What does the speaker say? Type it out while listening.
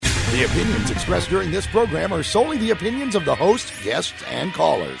The opinions expressed during this program are solely the opinions of the host, guests, and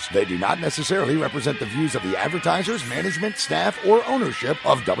callers. They do not necessarily represent the views of the advertisers, management, staff, or ownership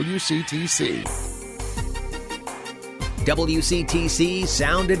of WCTC. WCTC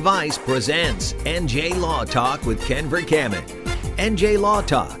Sound Advice presents NJ Law Talk with Ken Verkaman. NJ Law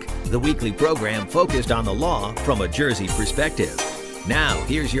Talk, the weekly program focused on the law from a Jersey perspective. Now,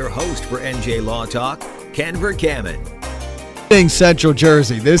 here's your host for NJ Law Talk, Ken Verkaman. Central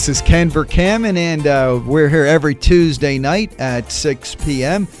Jersey. This is Ken Verkaman, and we're here every Tuesday night at 6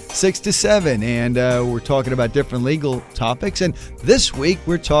 p.m., 6 to 7, and we're talking about different legal topics. And this week,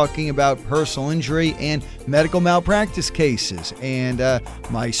 we're talking about personal injury and medical malpractice cases. And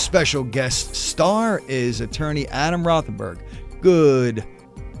my special guest star is attorney Adam Rothenberg. Good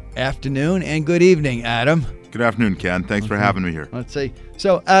afternoon and good evening, Adam. Good afternoon, Ken. Thanks for having me here. Let's see.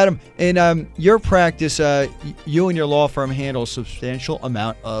 So, Adam, in your practice, you and your law firm handle a substantial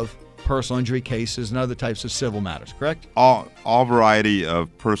amount of personal injury cases and other types of civil matters, correct? All variety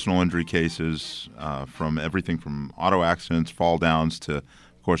of personal injury cases, from everything from auto accidents, fall downs to,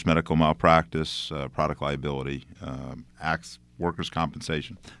 of course, medical malpractice, product liability, workers'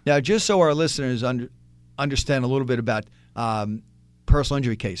 compensation. Now, just so our listeners understand a little bit about personal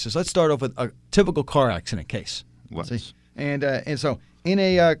injury cases, let's start off with a typical car accident case. Let's. And so in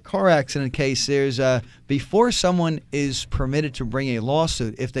a car accident case, there's before someone is permitted to bring a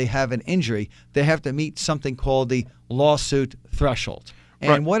lawsuit, if they have an injury, they have to meet something called the lawsuit threshold. And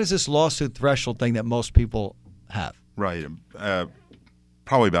right. What is this lawsuit threshold thing that most people have? Right.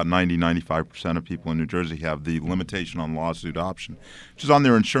 Probably about 95% of people in New Jersey have the limitation on lawsuit option, which is on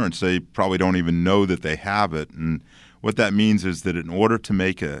their insurance. They probably don't even know that they have it. And what that means is that in order to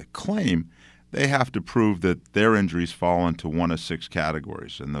make a claim, they have to prove that their injuries fall into one of 6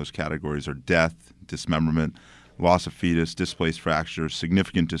 categories, and those categories are death, dismemberment, loss of fetus, displaced fracture,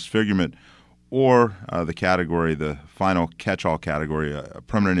 significant disfigurement, or the final catch-all category, a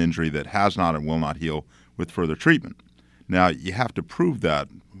permanent injury that has not and will not heal with further treatment. Now, you have to prove that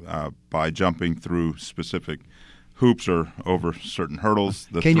by jumping through specific hoops or over certain hurdles.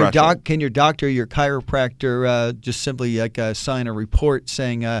 Can your doctor, your chiropractor, just simply sign a report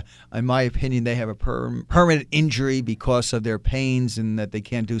saying, in my opinion, they have a permanent injury because of their pains and that they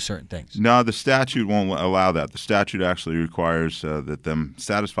can't do certain things? No, the statute won't allow that. The statute actually requires that them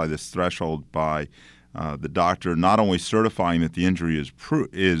satisfy this threshold by the doctor not only certifying that the injury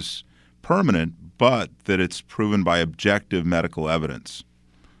is permanent, but that it's proven by objective medical evidence.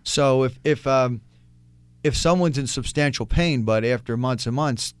 So if someone's in substantial pain, but after months and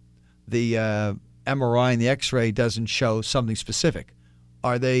months, the MRI and the X-ray doesn't show something specific,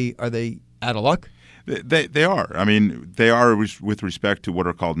 are they out of luck? They are. I mean, they are with respect to what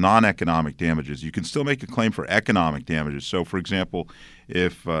are called non-economic damages. You can still make a claim for economic damages. So, for example,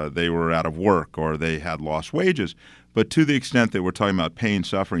 if they were out of work or they had lost wages, but to the extent that we're talking about pain,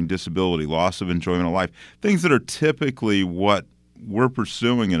 suffering, disability, loss of enjoyment of life, things that are typically what we're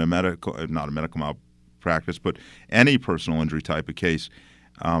pursuing in not a medical malpractice, but any personal injury type of case,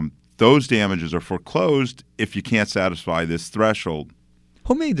 those damages are foreclosed if you can't satisfy this threshold.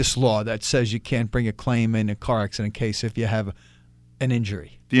 Who made this law that says you can't bring a claim in a car accident case if you have an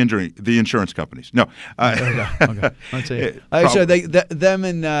injury? The insurance companies. No. Okay. So them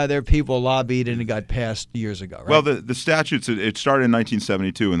and their people lobbied and it got passed years ago, right? Well, the statutes, it started in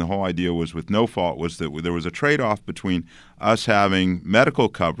 1972, and the whole idea was with no fault was that there was a trade-off between us having medical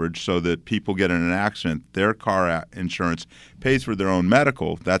coverage so that people get in an accident, their car insurance pays for their own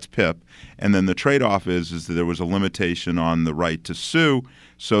medical, that's PIP, and then the trade-off is that there was a limitation on the right to sue,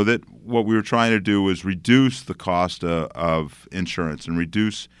 so that what we were trying to do was reduce the cost of insurance and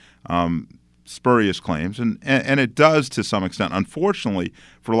reduce spurious claims, and it does to some extent. Unfortunately,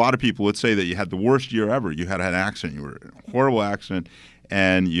 for a lot of people, let's say that you had the worst year ever. You had an accident. You were in a horrible accident,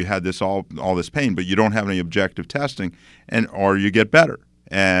 and you had this all this pain, but you don't have any objective testing, or you get better.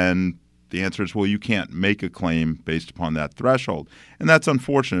 And the answer is, well, you can't make a claim based upon that threshold. And that's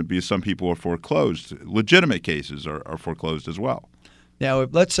unfortunate because some people are foreclosed. Legitimate cases are foreclosed as well. Now,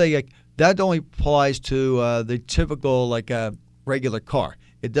 let's say that only applies to the typical regular car.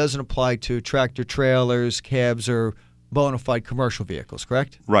 It doesn't apply to tractor trailers, cabs, or bona fide commercial vehicles,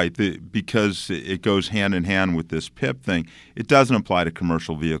 correct? Right, because it goes hand in hand with this PIP thing. It doesn't apply to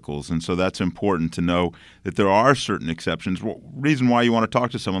commercial vehicles, and so that's important to know that there are certain exceptions. Reason why you want to talk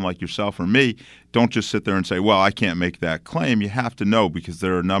to someone like yourself or me, don't just sit there and say, well, I can't make that claim. You have to know because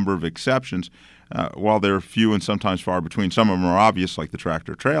there are a number of exceptions. While they're few and sometimes far between, some of them are obvious, like the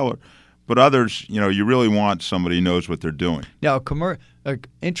tractor trailer, But others, you really want somebody who knows what they're doing. Now,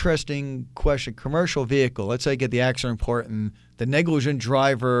 interesting question. Commercial vehicle, let's say get the accident report and the negligent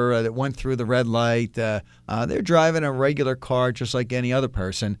driver that went through the red light, they're driving a regular car just like any other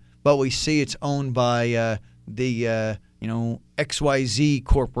person, but we see it's owned by the XYZ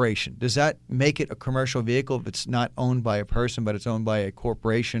corporation. Does that make it a commercial vehicle if it's not owned by a person but it's owned by a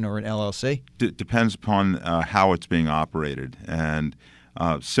corporation or an LLC? Depends upon how it's being operated. And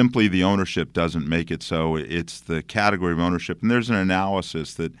simply the ownership doesn't make it so. It's the category of ownership. And there's an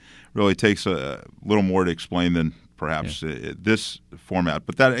analysis that really takes a little more to explain than perhaps this format.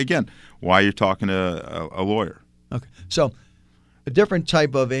 But that, again, why you're talking to a lawyer. Okay. So a different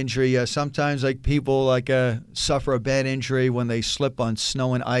type of injury. Sometimes people suffer a bad injury when they slip on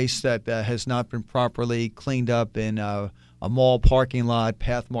snow and ice that has not been properly cleaned up in a mall parking lot,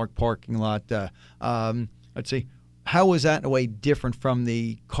 path-marked parking lot. Let's see. How is that in a way different from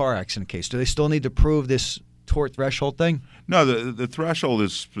the car accident case? Do they still need to prove this tort threshold thing? No, the threshold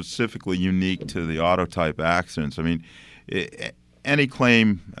is specifically unique to the auto-type accidents. I mean, any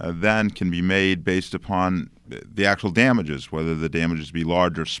claim then can be made based upon the actual damages, whether the damages be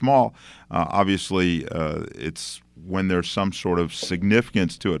large or small. Obviously, it's when there's some sort of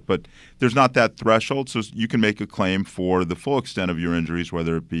significance to it. But there's not that threshold, so you can make a claim for the full extent of your injuries,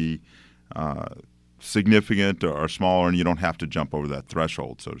 whether it be significant or smaller, and you don't have to jump over that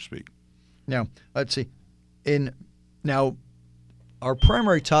threshold, so to speak. Now, let's see. Now, our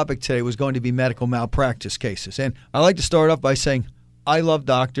primary topic today was going to be medical malpractice cases. And I like to start off by saying I love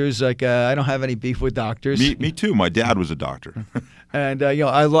doctors. I don't have any beef with doctors. Me too. My dad was a doctor. And,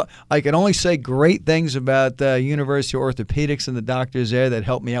 I can only say great things about University of Orthopedics and the doctors there that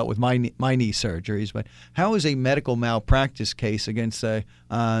helped me out with my knee surgeries. But how is a medical malpractice case against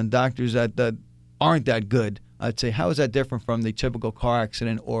doctors that aren't that good, I'd say, how is that different from the typical car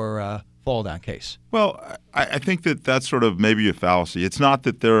accident or fall-down case? Well, I think that's sort of maybe a fallacy. It's not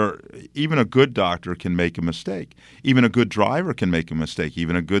that even a good doctor can make a mistake. Even a good driver can make a mistake.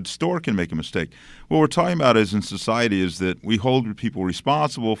 Even a good store can make a mistake. What we're talking about is in society is that we hold people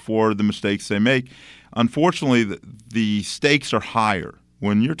responsible for the mistakes they make. Unfortunately, the stakes are higher.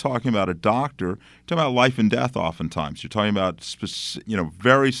 When you're talking about a doctor, you're talking about life and death oftentimes. You're talking about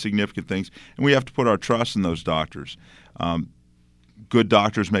very significant things, and we have to put our trust in those doctors. Good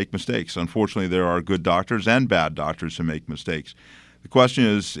doctors make mistakes. Unfortunately, there are good doctors and bad doctors who make mistakes. The question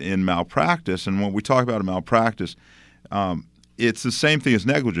is in malpractice, and when we talk about a malpractice, it's the same thing as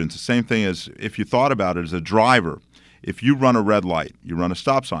negligence, the same thing as if you thought about it as a driver. If you run a red light, you run a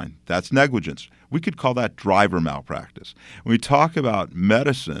stop sign, that's negligence. We could call that driver malpractice. When we talk about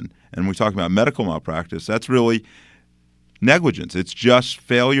medicine and we talk about medical malpractice, that's really negligence. It's just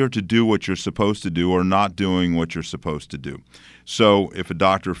failure to do what you're supposed to do or not doing what you're supposed to do. So if a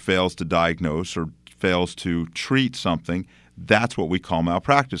doctor fails to diagnose or fails to treat something, that's what we call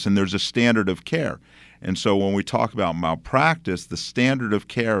malpractice. And there's a standard of care. And so when we talk about malpractice, the standard of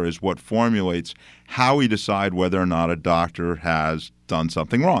care is what formulates how we decide whether or not a doctor has done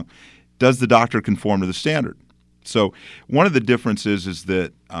something wrong. Does the doctor conform to the standard? So one of the differences is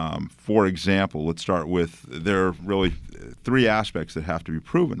that, for example, let's start with there are really three aspects that have to be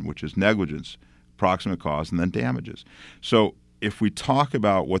proven, which is negligence, proximate cause, and then damages. So if we talk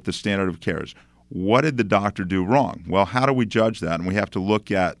about what the standard of care is, what did the doctor do wrong? Well, how do we judge that? And we have to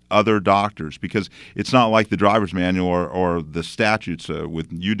look at other doctors because it's not like the driver's manual or the statutes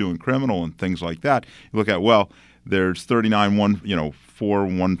with you doing criminal and things like that. You look at, well, there's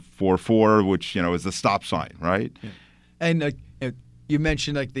 394144, which is the stop sign, right? Yeah. And you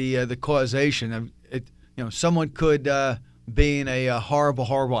mentioned the causation. Someone could be in a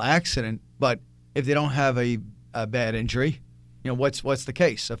horrible accident, but if they don't have a bad injury, what's the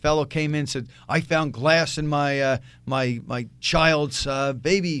case? A fellow came in and said, "I found glass in my my child's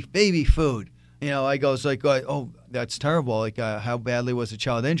baby food." I goes "Oh, that's terrible. How badly was the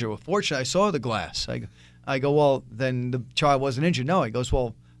child injured?" "Well, fortunately, I saw the glass." I go, "Well, then the child wasn't injured." "No." He goes,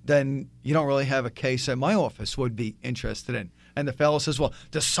 "Well, then you don't really have a case that my office would be interested in." And the fellow says, "Well,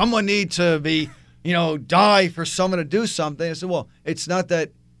 does someone need to be, die for someone to do something?" I said, "Well, it's not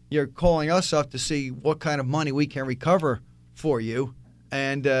that you're calling us up to see what kind of money we can recover for you,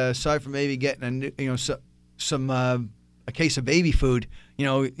 and aside from maybe getting a case of baby food,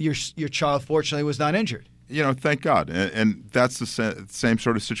 your child fortunately was not injured." Thank God, and that's the same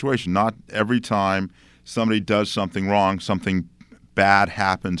sort of situation. Not every time somebody does something wrong, something bad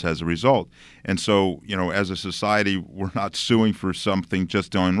happens as a result. And so, as a society, we're not suing for something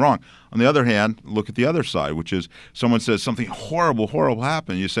just going wrong. On the other hand, look at the other side, which is someone says something horrible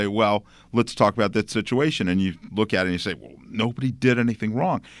happened. You say, well, let's talk about that situation. And you look at it and you say, well, nobody did anything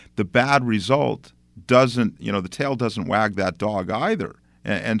wrong. The bad result doesn't, the tail doesn't wag that dog either.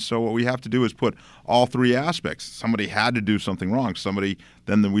 And so what we have to do is put all three aspects. Somebody had to do something wrong.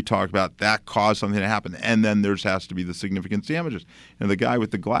 Then we talk about that caused something to happen. And then there has to be the significant damages. And the guy with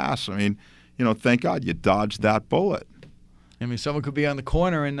the glass, thank God you dodged that bullet. Someone could be on the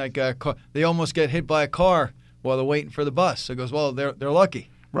corner and they almost get hit by a car while they're waiting for the bus. So it goes, well, they're lucky.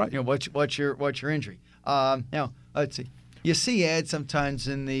 Right. What's your injury? Now, let's see. You see ads sometimes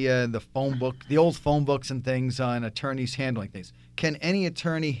in the phone book, the old phone books and things on attorneys handling things. Can any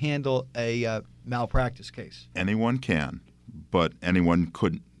attorney handle a malpractice case? Anyone can, but anyone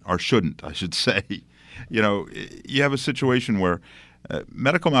couldn't or shouldn't, I should say. You have a situation where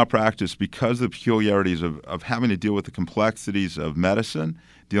medical malpractice, because of the peculiarities of having to deal with the complexities of medicine,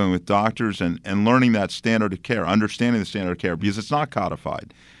 dealing with doctors, and learning that standard of care, understanding the standard of care, because it's not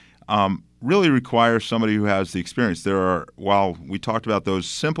codified, really requires somebody who has the experience. While we talked about those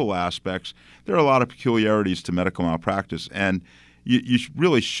simple aspects, there are a lot of peculiarities to medical malpractice, and you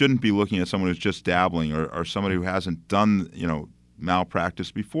really shouldn't be looking at someone who's just dabbling or somebody who hasn't done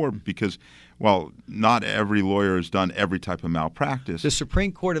malpractice before, because not every lawyer has done every type of malpractice. The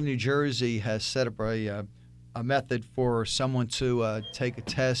Supreme Court of New Jersey has set up a method for someone to take a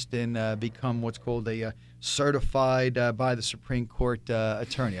test and become what's called a certified by the Supreme Court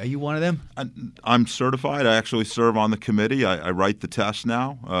attorney. Are you one of them? I'm certified. I actually serve on the committee. I write the test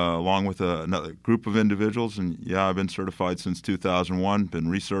now, along with another group of individuals. And I've been certified since 2001. Been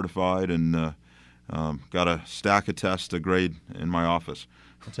recertified and got a stack of tests to grade in my office.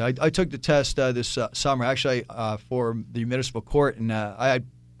 So I took the test this summer, actually, for the municipal court, and I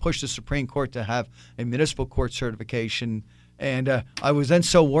pushed the Supreme Court to have a municipal court certification. And I was then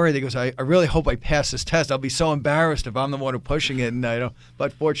so worried. He goes, I really hope I pass this test. I'll be so embarrassed if I'm the one who pushing it. And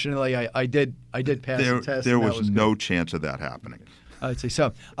but fortunately, I did pass the test. There was no chance of that happening. I'd say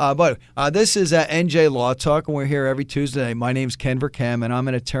so. But this is NJ Law Talk, and we're here every Tuesday. My name's Ken Verkam, and I'm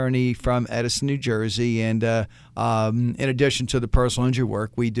an attorney from Edison, New Jersey. And in addition to the personal injury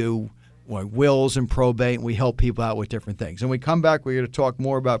work, we do wills and probate, and we help people out with different things. And we come back, we're going to talk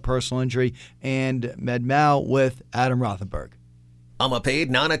more about personal injury and med-mal with Adam Rothenberg. I'm a paid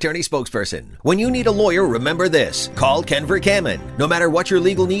non-attorney spokesperson. When you need a lawyer, remember this. Call Ken Verkaman. No matter what your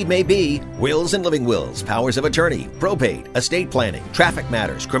legal need may be, wills and living wills, powers of attorney, probate, estate planning, traffic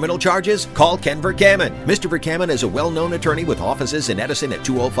matters, criminal charges, call Ken Verkaman. Mr. Verkaman is a well-known attorney with offices in Edison at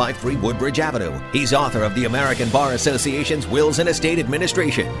 2053 Woodbridge Avenue. He's author of the American Bar Association's Wills and Estate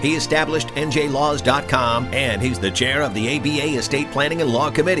Administration. He established njlaws.com, and he's the chair of the ABA Estate Planning and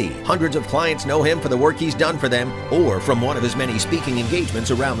Law Committee. Hundreds of clients know him for the work he's done for them or from one of his many speaking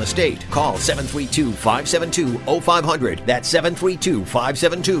engagements around the state. Call 732-572-0500. That's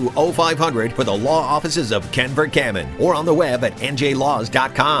 732-572-0500 for the law offices of Ken Verkaman, or on the web at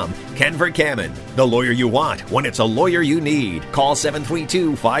njlaws.com. Ken Verkaman, the lawyer you want when it's a lawyer you need. Call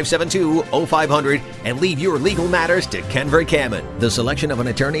 732-572-0500 and leave your legal matters to Ken Verkaman. The selection of an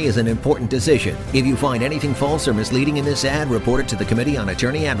attorney is an important decision. If you find anything false or misleading in this ad, report it to the Committee on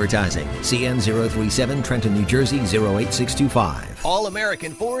Attorney Advertising. CN 037, Trenton, New Jersey 08625.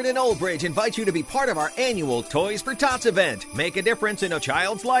 All-American Ford in Old Bridge invites you to be part of our annual Toys for Tots event. Make a difference in a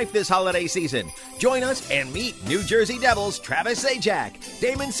child's life this holiday season. Join us and meet New Jersey Devils Travis Zajac,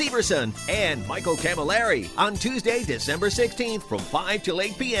 Damon Severson, and Michael Camilleri on Tuesday, December 16th from 5 till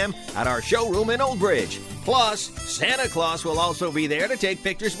 8 p.m. at our showroom in Old Bridge. Plus, Santa Claus will also be there to take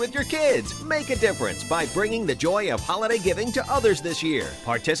pictures with your kids. Make a difference by bringing the joy of holiday giving to others this year.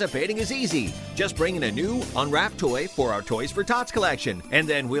 Participating is easy. Just bring in a new unwrapped toy for our Toys for Tots collection, and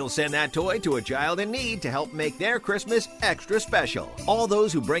then we'll send that toy to a child in need to help make their Christmas extra special. All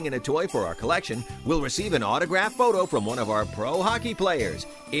those who bring in a toy for our collection will receive an autographed photo from one of our pro hockey players.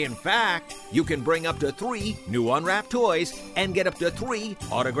 In fact, you can bring up to 3 new unwrapped toys and get up to 3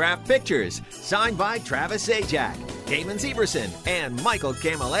 autographed pictures signed by Travis Zajac, Damon Severson, and Michael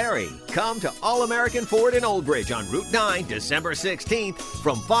Camilleri. Come to All-American Ford in Old Bridge on Route 9, December 16th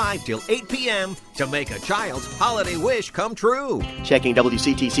from 5 till 8 p.m. to make a child's holiday wish come true. Checking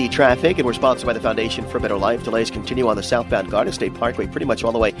WCTC traffic, and we're sponsored by the Foundation for a Better Life. Delays continue on the southbound Garden State Parkway pretty much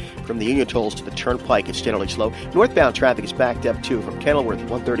all the way from the Union Tolls to the Turnpike. It's generally slow. Northbound traffic is backed up too from Kenilworth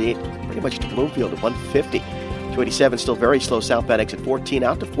 138 pretty much to Bloomfield at 150. 287 still very slow southbound exit 14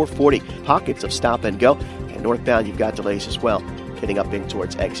 out to 440. Pockets of stop and go. And northbound you've got delays as well. heading up in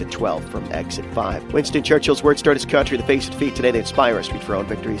towards exit 12 from exit 5. Winston Churchill's words start his country. The face of defeat today, they inspire us. Reach for our own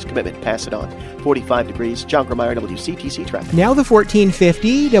victories. Commitment. Pass it on. 45 degrees. John Grameyer, WCTC Traffic. Now the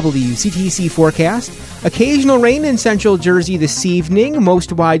 1450 WCTC forecast. Occasional rain in central Jersey this evening,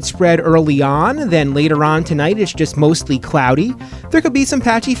 most widespread early on. Then later on tonight, it's just mostly cloudy. There could be some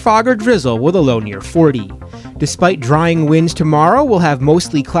patchy fog or drizzle with a low near 40. Despite drying winds tomorrow, we'll have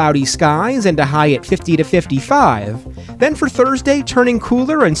mostly cloudy skies and a high at 50 to 55. Then for Thursday, turning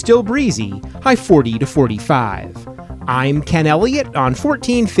cooler and still breezy, high 40 to 45. I'm Ken Elliott on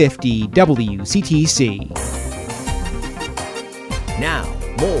 1450 WCTC. Now,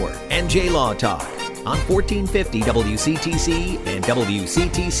 more NJ Law Talk on 1450 WCTC and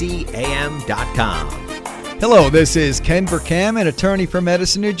WCTCAM.com. Hello, this is Ken Verkam, an attorney from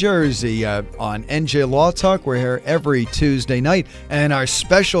Edison, New Jersey, on NJ Law Talk. We're here every Tuesday night, and our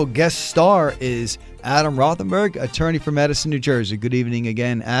special guest star is Adam Rothenberg, attorney from Edison, New Jersey. Good evening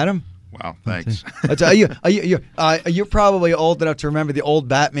again, Adam. Wow, thanks. You're probably old enough to remember the old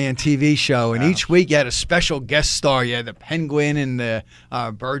Batman TV show, and each week you had a special guest star. You had the Penguin and the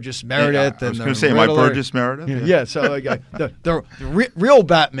Burgess Meredith. I was and going to say, am I Burgess Meredith? Yeah. So the real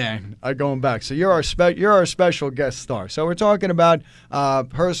Batman going back. So you're our special guest star. So we're talking about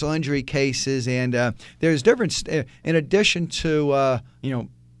personal injury cases, and there's difference in addition to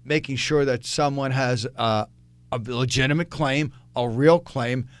making sure that someone has a legitimate claim, a real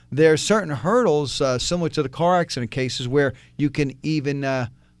claim. There are certain hurdles similar to the car accident cases where you can even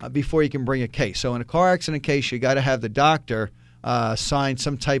before you can bring a case. So in a car accident case, you got to have the doctor sign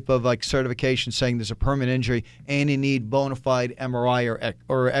some type of certification saying there's a permanent injury, and you need bona fide MRI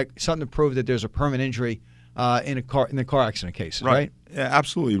or something to prove that there's a permanent injury in the car accident cases, right? Yeah,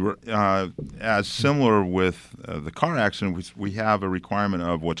 absolutely. As similar with the car accident, we have a requirement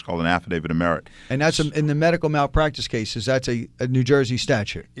of what's called an affidavit of merit. And that's in the medical malpractice cases, that's a New Jersey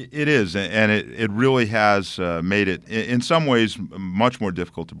statute. It is, and it really has made it, in some ways, much more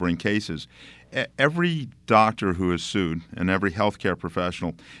difficult to bring cases. Every doctor who is sued and every healthcare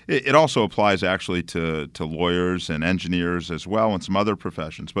professional, it also applies actually to lawyers and engineers as well and some other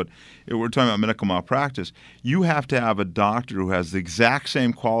professions. But we're talking about medical malpractice. You have to have a doctor who has the exact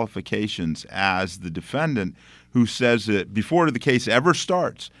same qualifications as the defendant, who says that before the case ever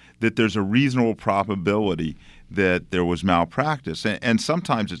starts that there's a reasonable probability that there was malpractice. And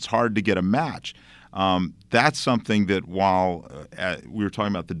sometimes it's hard to get a match. That's something that while we were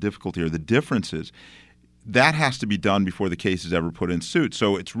talking about the difficulty or the differences, that has to be done before the case is ever put in suit.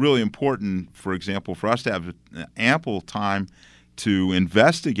 So it's really important, for example, for us to have ample time to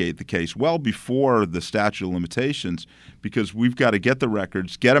investigate the case well before the statute of limitations, because we've got to get the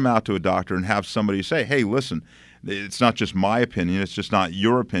records, get them out to a doctor, and have somebody say, hey, listen, it's not just my opinion, it's just not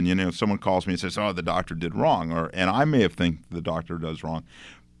your opinion. If someone calls me and says, oh, the doctor did wrong, and I may have think the doctor does wrong,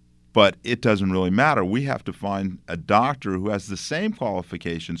 but it doesn't really matter. We have to find a doctor who has the same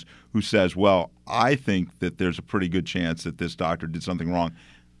qualifications who says, well, I think that there's a pretty good chance that this doctor did something wrong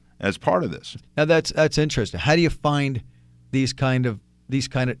as part of this. Now that's interesting. How do you find these kind of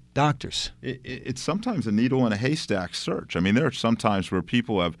doctors? It's sometimes a needle in a haystack search. I mean, there are some times where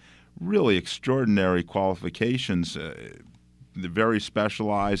people have really extraordinary qualifications, very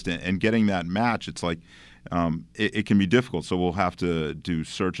specialized, and getting that match, it's like it can be difficult. So we'll have to do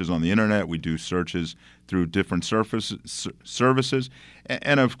searches on the internet. We do searches through different services.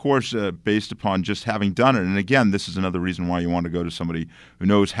 And of course, based upon just having done it. And again, this is another reason why you want to go to somebody who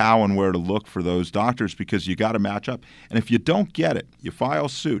knows how and where to look for those doctors, because you got to match up. And if you don't get it, you file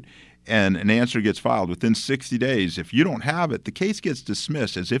suit, and an answer gets filed within 60 days. If you don't have it, the case gets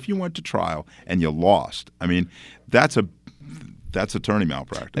dismissed as if you went to trial and you lost. I mean, that's attorney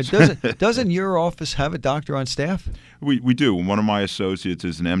malpractice. Doesn't your office have a doctor on staff? We do. One of my associates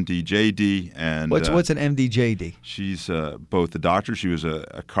is an MD-JD. And what's an MD-JD? She's both a doctor. She was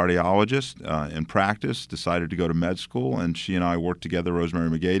a cardiologist in practice, decided to go to med school, and she and I worked together, Rosemary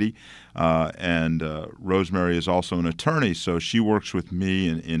McGady. And Rosemary is also an attorney, so she works with me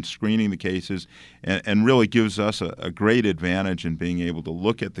in screening the cases and really gives us a great advantage in being able to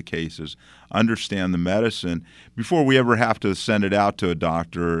look at the cases, understand the medicine, before we ever have to send it out to a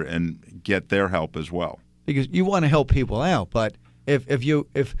doctor and get their help as well. Because you want to help people out, but if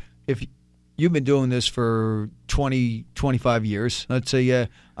you've been doing this for 20, 25 years, let's say you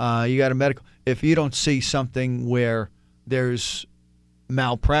got a medical, if you don't see something where there's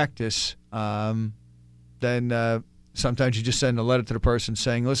malpractice, then sometimes you just send a letter to the person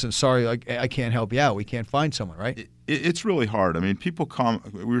saying, listen, sorry, I can't help you out. We can't find someone, right? It's really hard. I mean, people come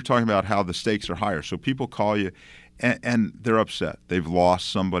 – we were talking about how the stakes are higher. So people call you, and they're upset. They've lost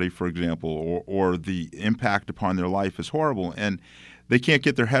somebody, for example, or the impact upon their life is horrible. And they can't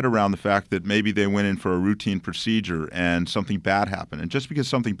get their head around the fact that maybe they went in for a routine procedure and something bad happened. And just because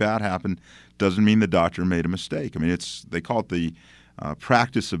something bad happened doesn't mean the doctor made a mistake. I mean, they call it the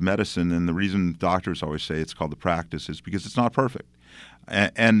practice of medicine, and the reason doctors always say it's called the practice is because it's not perfect.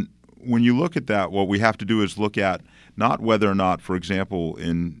 And when you look at that, what we have to do is look at not whether or not, for example,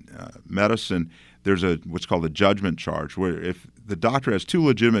 in medicine, there's what's called a judgment charge, where if the doctor has two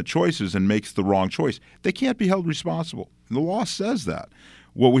legitimate choices and makes the wrong choice, they can't be held responsible. And the law says that.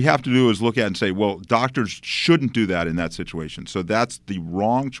 What we have to do is look at and say, well, doctors shouldn't do that in that situation. So that's the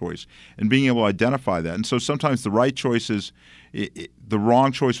wrong choice, and being able to identify that. And so sometimes the right choice is the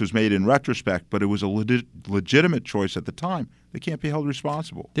wrong choice was made in retrospect, but it was a legitimate choice at the time. They can't be held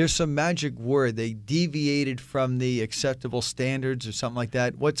responsible. There's some magic word. They deviated from the acceptable standards or something like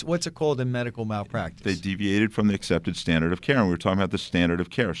that. What's it called in medical malpractice? They deviated from the accepted standard of care, and we were talking about the standard of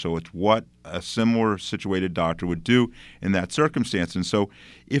care. So it's what a similar situated doctor would do in that circumstance. And so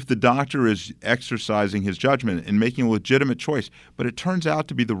if the doctor is exercising his judgment and making a legitimate choice, but it turns out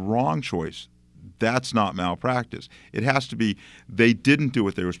to be the wrong choice, that's not malpractice. It has to be they didn't do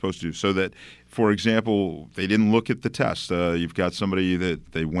what they were supposed to do. So that, for example, they didn't look at the test. You've got somebody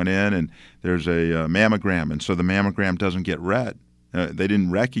that they went in and there's a mammogram, and so the mammogram doesn't get read. They didn't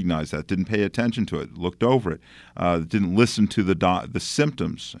recognize that, didn't pay attention to it, looked over it, didn't listen to the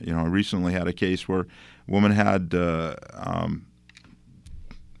symptoms. I recently had a case where a woman had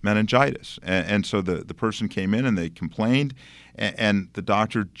meningitis, and so the person came in and they complained, and the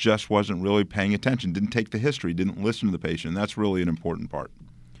doctor just wasn't really paying attention, didn't take the history, didn't listen to the patient. And that's really an important part.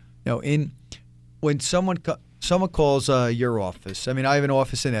 When someone calls your office, I mean, I have an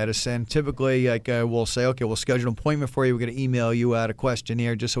office in Edison. Typically, we'll say, okay, we'll schedule an appointment for you. We're going to email you out a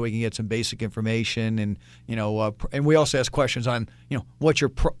questionnaire just so we can get some basic information, and and we also ask questions on what's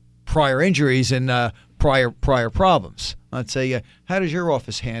your prior injuries and prior problems. Let's say, how does your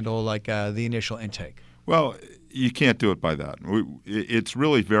office handle the initial intake? Well, you can't do it by that. It's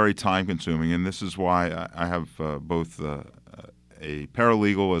really very time consuming, and this is why I have both a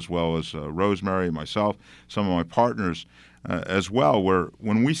paralegal as well as Rosemary, myself, some of my partners as well, where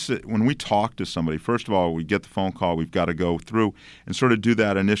when we talk to somebody, first of all, we get the phone call, we've got to go through and sort of do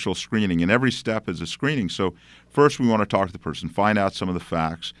that initial screening, and every step is a screening. So first we want to talk to the person, find out some of the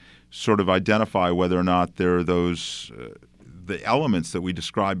facts, sort of identify whether or not there are those the elements that we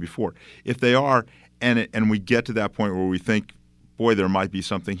described before. If they are, and we get to that point where we think, boy, there might be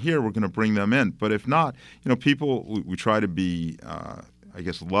something here, we're going to bring them in. But if not, people, we try to be,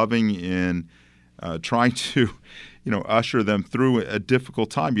 loving in trying to, usher them through a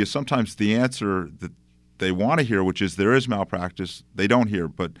difficult time, because sometimes the answer that they want to hear, which is there is malpractice, they don't hear.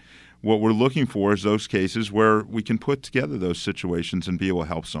 But what we're looking for is those cases where we can put together those situations and be able to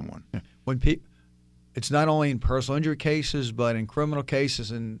help someone. Yeah. It's not only in personal injury cases, but in criminal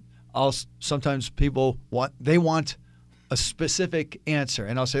cases, and sometimes people want a specific answer,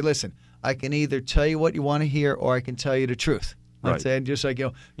 and I'll say, listen, I can either tell you what you want to hear, or I can tell you the truth. Let's say, just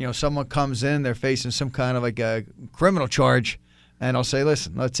someone comes in, they're facing some kind of a criminal charge, and I'll say,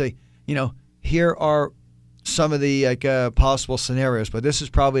 listen, let's say, here are some of the possible scenarios, but this is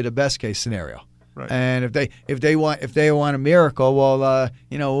probably the best case scenario. Right. And if they want a miracle, well,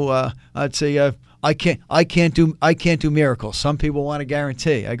 I'd say I can't do miracles. Some people want a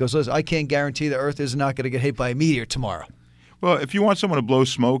guarantee. I goes, listen, I can't guarantee the Earth is not going to get hit by a meteor tomorrow. Well, if you want someone to blow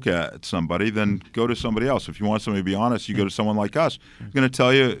smoke at somebody, then go to somebody else. If you want somebody to be honest, you go to someone like us. We're going to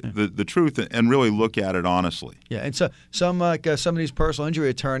tell you the truth and really look at it honestly. Yeah, and so some of these personal injury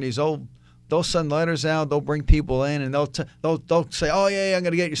attorneys, they'll send letters out, they'll bring people in, and they'll say, oh yeah, I'm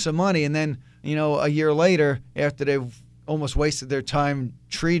going to get you some money, and then a year later, after they've almost wasted their time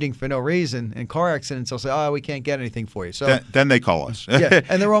treating for no reason in car accidents, they'll say, oh, we can't get anything for you. So then they call us. Yeah,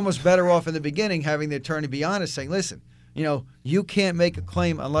 and they're almost better off in the beginning having the attorney be honest, saying, listen, you can't make a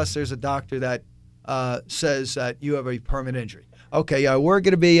claim unless there's a doctor that says that you have a permanent injury. Okay, we're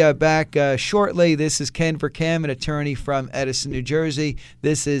going to be back shortly. This is Ken Verkam, an attorney from Edison, New Jersey.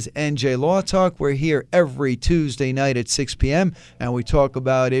 This is NJ Law Talk. We're here every Tuesday night at 6 p.m., and we talk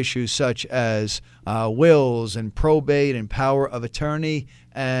about issues such as wills and probate and power of attorney.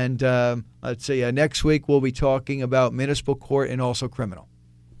 And let's see, next week we'll be talking about municipal court and also criminal.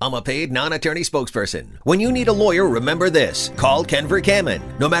 I'm a paid non-attorney spokesperson. When you need a lawyer, remember this. Call Ken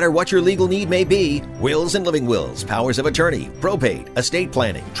Verkaman. No matter what your legal need may be, wills and living wills, powers of attorney, probate, estate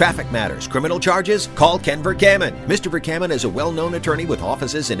planning, traffic matters, criminal charges, call Ken Verkaman. Mr. Verkaman is a well-known attorney with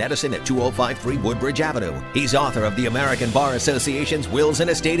offices in Edison at 2053 Woodbridge Avenue. He's author of the American Bar Association's Wills and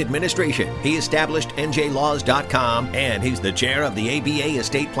Estate Administration. He established njlaws.com, and he's the chair of the ABA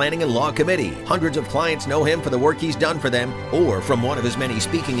Estate Planning and Law Committee. Hundreds of clients know him for the work he's done for them or from one of his many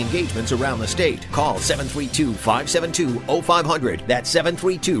speaking engagements around the state. Call 732-572-0500. That's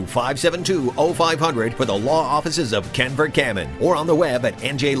 732-572-0500 for the law offices of Ken Verkaman, or on the web at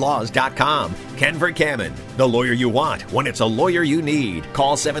njlaws.com. Ken Verkaman, the lawyer you want when it's a lawyer you need.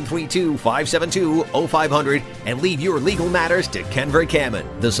 Call 732-572-0500 and leave your legal matters to Ken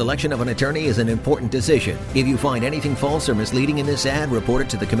Verkaman. The selection of an attorney is an important decision. If you find anything false or misleading in this ad, report it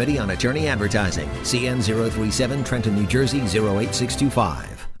to the Committee on Attorney Advertising. CN 037, Trenton, New Jersey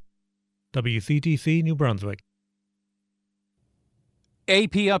 08625. WCTC, New Brunswick.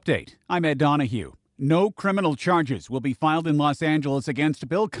 AP Update. I'm Ed Donahue. No criminal charges will be filed in Los Angeles against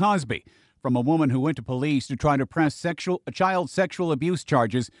Bill Cosby from a woman who went to police to try to press child sexual abuse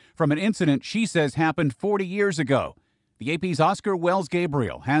charges from an incident she says happened 40 years ago. The AP's Oscar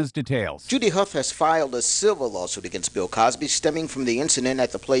Wells-Gabriel has details. Judy Huff has filed a civil lawsuit against Bill Cosby stemming from the incident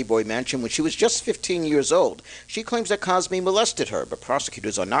at the Playboy Mansion when she was just 15 years old. She claims that Cosby molested her, but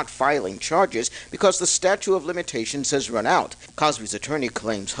prosecutors are not filing charges because the statute of limitations has run out. Cosby's attorney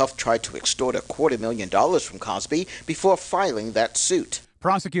claims Huff tried to extort $250,000 from Cosby before filing that suit.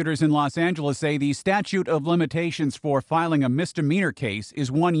 Prosecutors in Los Angeles say the statute of limitations for filing a misdemeanor case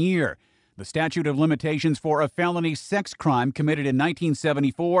is 1 year. The statute of limitations for a felony sex crime committed in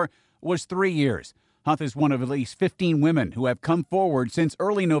 1974 was 3 years. Huff is one of at least 15 women who have come forward since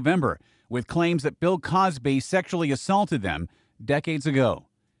early November with claims that Bill Cosby sexually assaulted them decades ago.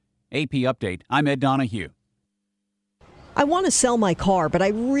 AP Update, I'm Ed Donahue. I want to sell my car, but I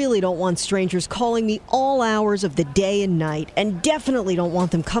really don't want strangers calling me all hours of the day and night, and definitely don't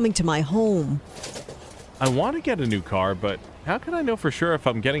want them coming to my home. I want to get a new car, but how can I know for sure if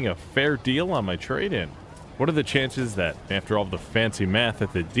I'm getting a fair deal on my trade-in? What are the chances that, after all the fancy math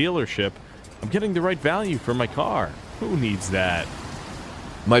at the dealership, I'm getting the right value for my car? Who needs that?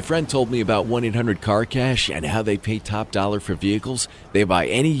 My friend told me about 1-800-CAR-CASH and how they pay top dollar for vehicles. They buy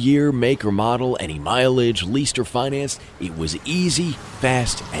any year, make, or model, any mileage, leased or financed. It was easy,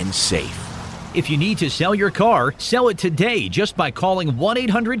 fast, and safe. If you need to sell your car, sell it today just by calling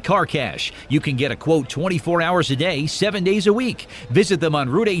 1-800-CAR-CASH. You can get a quote 24 hours a day, 7 days a week. Visit them on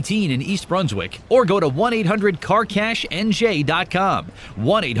Route 18 in East Brunswick or go to 1-800-CARCASHNJ.com.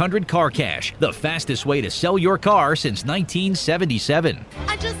 1-800-CAR-CASH, the fastest way to sell your car since 1977.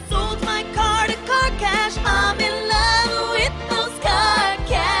 I just sold my car to Car Cash. I'm in love with those Car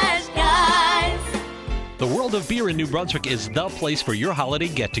Cash guys. The World of Beer in New Brunswick is the place for your holiday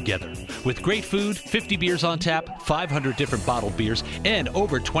get-together. With great food, 50 beers on tap, 500 different bottled beers, and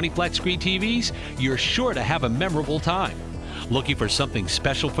over 20 flat-screen TVs, you're sure to have a memorable time. Looking for something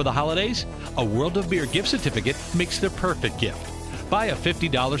special for the holidays? A World of Beer gift certificate makes the perfect gift. Buy a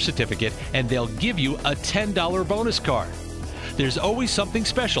 $50 certificate and they'll give you a $10 bonus card. There's always something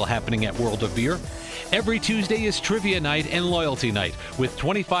special happening at World of Beer. Every Tuesday is Trivia Night and Loyalty Night with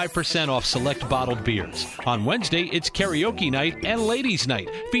 25% off select bottled beers. On Wednesday, it's Karaoke Night and Ladies Night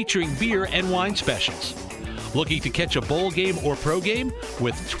featuring beer and wine specials. Looking to catch a bowl game or pro game?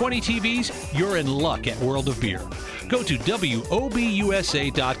 With 20 TVs, you're in luck at World of Beer. Go to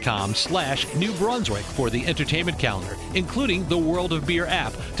WOBUSA.com/New Brunswick for the entertainment calendar, including the World of Beer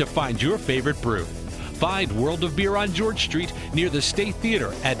app to find your favorite brew. Find World of Beer on George Street near the State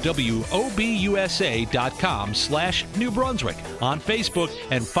Theater at WOBUSA.com/New Brunswick on Facebook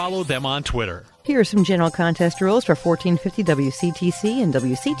and follow them on Twitter. Here are some general contest rules for 1450 WCTC and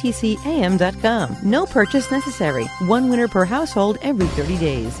WCTCAM.com. No purchase necessary. One winner per household every 30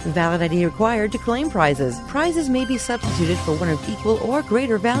 days. Valid ID required to claim prizes. Prizes may be substituted for one of equal or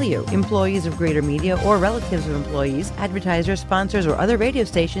greater value. Employees of Greater Media or relatives of employees, advertisers, sponsors, or other radio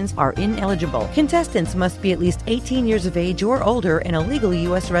stations are ineligible. Contestants must be at least 18 years of age or older and a legal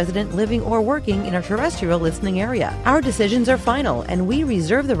U.S. resident living or working in a terrestrial listening area. Our decisions are final, and we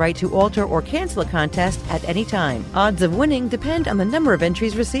reserve the right to alter or cancel cancel a contest at any time. Odds of winning depend on the number of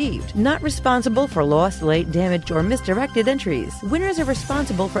entries received. Not responsible for lost, late, damaged, or misdirected entries. Winners are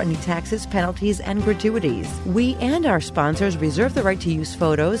responsible for any taxes, penalties, and gratuities. We and our sponsors reserve the right to use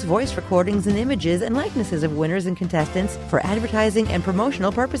photos, voice recordings, and images and likenesses of winners and contestants for advertising and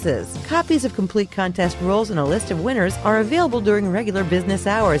promotional purposes. Copies of complete contest rules and a list of winners are available during regular business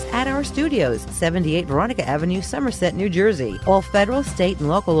hours at our studios, 78 Veronica Avenue, Somerset, New Jersey. All federal, state, and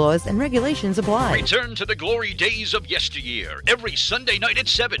local laws and regulations apply. Return to the glory days of yesteryear every Sunday night at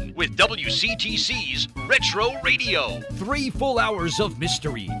 7 with WCTC's Retro Radio. 3 full hours of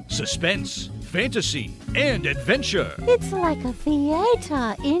mystery, suspense, fantasy, and adventure. It's like a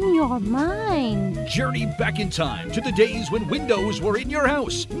theater in your mind. Journey back in time to the days when windows were in your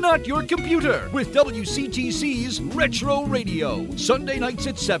house, not your computer, with WCTC's Retro Radio. Sunday nights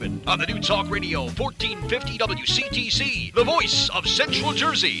at 7 on the new Talk Radio 1450 WCTC, the voice of Central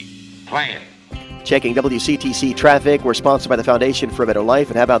Jersey. Play it. Checking WCTC traffic. We're sponsored by the Foundation for a Better Life.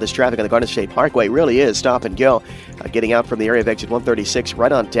 And how about this traffic on the Garden State Parkway? It really is stop and go. Getting out from the area of exit 136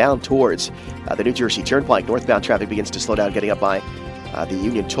 right on down towards the New Jersey Turnpike. Northbound traffic begins to slow down getting up by the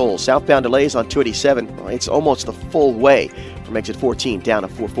Union Toll. Southbound delays on 287. It's almost the full way from exit 14 down to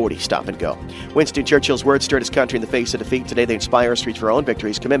 440. Stop and go. Winston Churchill's words stirred his country in the face of defeat. Today they inspire us to reach for our own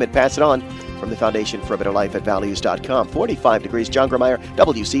victories. Commitment, pass it on. From the Foundation for a Better Life at values.com. 45 degrees. John Grameyer,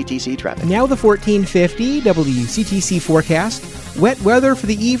 WCTC traffic. Now the 1450 WCTC forecast. Wet weather for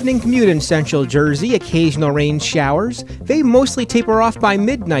the evening commute in Central Jersey. Occasional rain showers. They mostly taper off by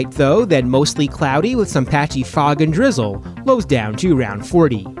midnight, though, then mostly cloudy with some patchy fog and drizzle. Lows down to around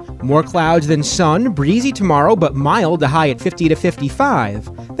 40. More clouds than sun. Breezy tomorrow, but mild, a high at 50 to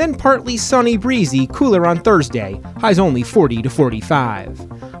 55. Then partly sunny, breezy, cooler on Thursday. Highs only 40 to 45.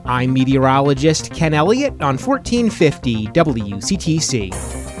 I'm meteorologist Ken Elliott on 1450 WCTC.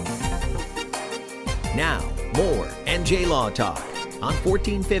 Now, more NJ Law Talk on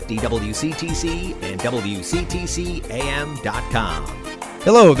 1450 WCTC and WCTCAM.com.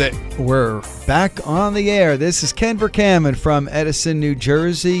 Hello there. We're back on the air. This is Ken Verkaman from Edison, New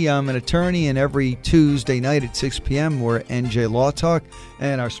Jersey. I'm an attorney, and every Tuesday night at 6 p.m. we're NJ Law Talk,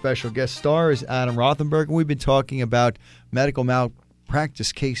 and our special guest star is Adam Rothenberg, and we've been talking about medical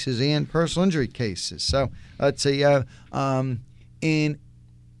malpractice cases and personal injury cases. So let's say in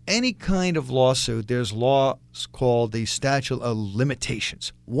any kind of lawsuit, there's laws called the statute of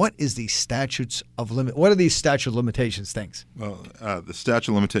limitations. What is the statutes of limit? What are these statute of limitations things? Well, the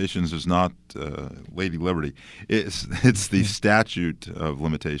statute of limitations is not Lady Liberty. It's the statute of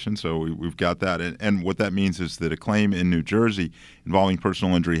limitations. So we've got that, and what that means is that a claim in New Jersey involving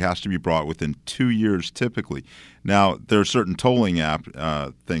personal injury has to be brought within 2 years, typically. Now there are certain tolling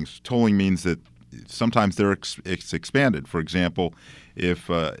things. Tolling means that sometimes it's expanded. For example, if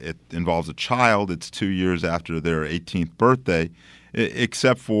it involves a child, it's 2 years after their 18th birthday,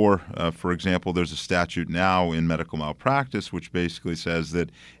 except for example, there's a statute now in medical malpractice which basically says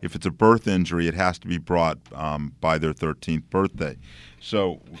that if it's a birth injury, it has to be brought by their 13th birthday.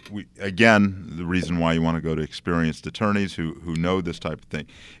 So, the reason why you want to go to experienced attorneys who know this type of thing.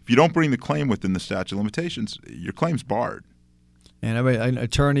 If you don't bring the claim within the statute of limitations, your claim's barred. And an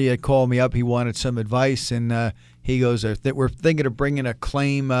attorney had called me up. He wanted some advice, and he goes, "We're thinking of bringing a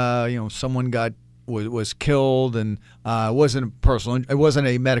claim. Someone was killed, and it wasn't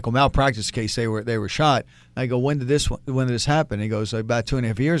a medical malpractice case. They were shot." I go, "When did this happen?" He goes, "About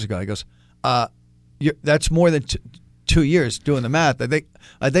 2.5 years ago." He goes, "That's more than 2 years." Doing the math, I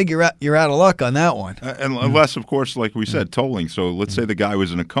think you're out of luck on that one. And unless, of course, like we said, tolling. So let's say the guy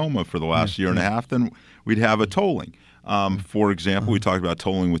was in a coma for the last year and a half, then we'd have a tolling. For example, we talked about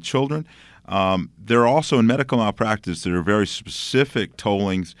tolling with children. There are also in medical malpractice there are very specific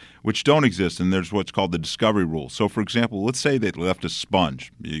tollings which don't exist, and there's what's called the discovery rule. So, for example, let's say they left a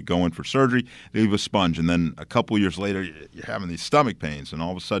sponge. You go in for surgery, they leave a sponge, and then a couple years later you're having these stomach pains, and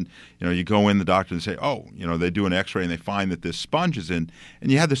all of a sudden, you go in, the doctor and say, they do an X-ray and they find that this sponge is in,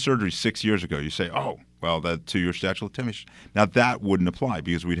 and you had the surgery 6 years ago. You say, well, that 2-year statute of limitations. Now, that wouldn't apply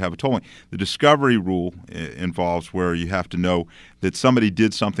because we'd have a tolling. The discovery rule involves where you have to know that somebody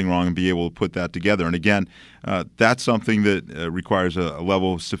did something wrong and be able to put that together. And again, that's something that requires a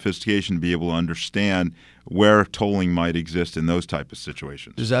level of sophistication to be able to understand where tolling might exist in those type of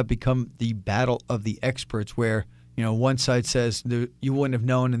situations. Does that become the battle of the experts where one side says you wouldn't have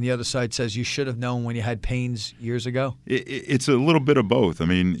known and the other side says you should have known when you had pains years ago? It's a little bit of both. I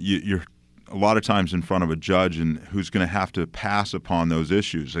mean, you're a lot of times in front of a judge and who's going to have to pass upon those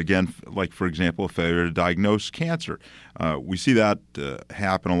issues. Again, like, for example, a failure to diagnose cancer. We see that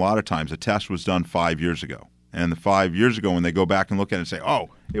happen a lot of times. A test was done 5 years ago. And the 5 years ago, when they go back and look at it and say, oh,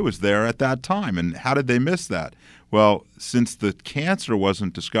 it was there at that time, and how did they miss that? Well, since the cancer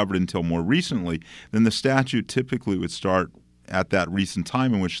wasn't discovered until more recently, then the statute typically would start at that recent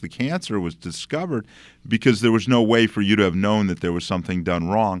time in which the cancer was discovered, because there was no way for you to have known that there was something done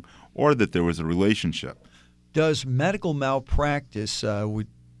wrong or that there was a relationship. Does medical malpractice would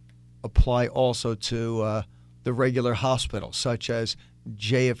apply also to the regular hospitals, such as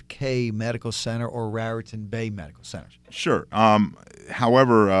JFK Medical Center or Raritan Bay Medical Center? Sure.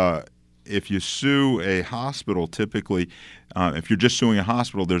 However, if you sue a hospital, typically, if you're just suing a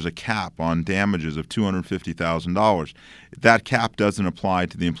hospital, there's a cap on damages of $250,000. That cap doesn't apply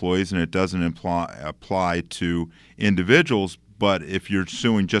to the employees, and it doesn't apply to individuals. But if you're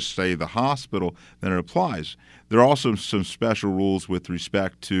suing just, say, the hospital, then it applies. There are also some special rules with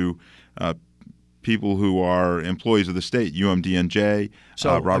respect to people who are employees of the state, UMDNJ,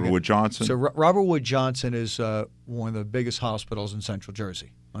 Robert Wood Johnson. So Robert Wood Johnson is one of the biggest hospitals in Central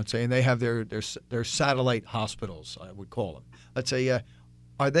Jersey, let's say, and they have their satellite hospitals, I would call them. Let's say,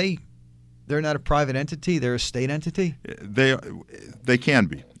 are they're not a private entity, they're a state entity? They can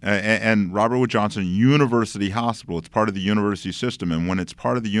be. And Robert Wood Johnson University Hospital, it's part of the university system. And when it's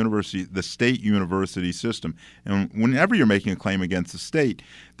part of the state university system, and whenever you're making a claim against the state,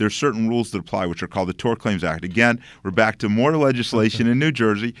 there's certain rules that apply, which are called the Tort Claims Act. Again, we're back to more legislation in New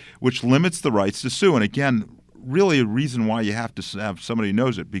Jersey, which limits the rights to sue. And again, really a reason why you have to have somebody who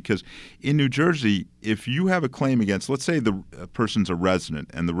knows it, because in New Jersey, if you have a claim against, let's say the person's a resident,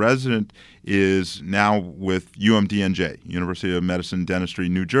 and the resident is now with UMDNJ, University of Medicine Dentistry,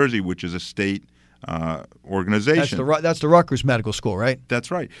 New Jersey, which is a state organization. That's the Rutgers Medical School, right? That's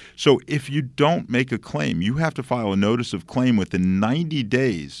right. So if you don't make a claim, you have to file a notice of claim within 90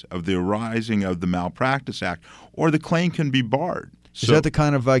 days of the arising of the Malpractice Act, or the claim can be barred. Is that the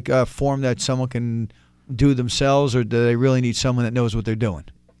kind of form that someone can do themselves, or do they really need someone that knows what they're doing?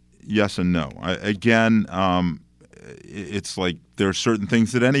 Yes and no. It's like there are certain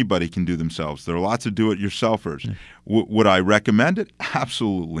things that anybody can do themselves. There are lots of do-it-yourselfers. Yeah. Would I recommend it?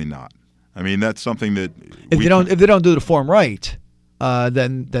 Absolutely not. I mean, that's something that if they don't do the form right,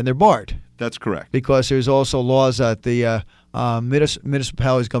 then they're barred. That's correct. Because there's also laws that the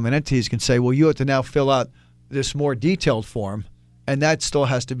municipalities, government entities can say, well, you have to now fill out this more detailed form. And that still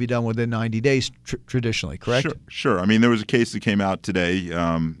has to be done within 90 days traditionally, correct? Sure. I mean, there was a case that came out today.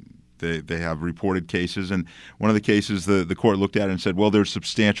 They have reported cases, and one of the cases the court looked at and said, well, there's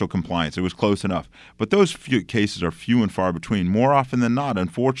substantial compliance. It was close enough. But those few cases are few and far between. More often than not,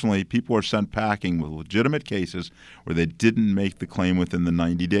 unfortunately, people are sent packing with legitimate cases where they didn't make the claim within the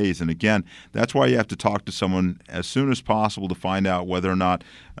 90 days. And again, that's why you have to talk to someone as soon as possible to find out whether or not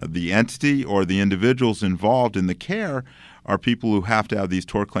the entity or the individuals involved in the care are people who have to have these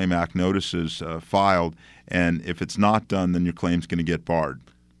Tort Claim Act notices filed, and if it's not done, then your claim's going to get barred.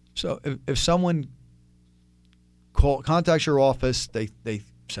 So if someone contacts your office, they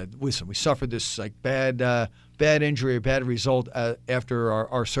said, listen, we suffered this bad injury, a bad result after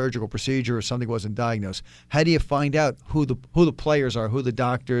our surgical procedure, or something wasn't diagnosed. How do you find out who the players are, who the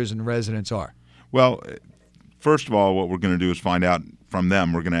doctors and residents are? Well, first of all, what we're going to do is find out from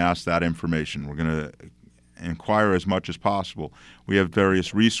them. We're going to ask that information. We're going to inquire as much as possible. We have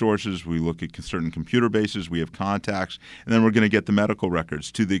various resources. We look at certain computer bases. We have contacts. And then we're going to get the medical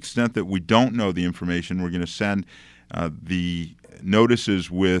records. To the extent that we don't know the information, we're going to send the notices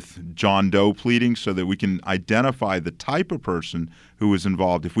with John Doe pleadings so that we can identify the type of person who is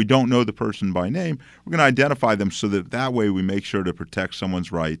involved. If we don't know the person by name, we're going to identify them so that way we make sure to protect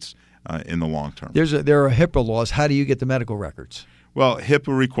someone's rights in the long term. There are HIPAA laws. How do you get the medical records? Well,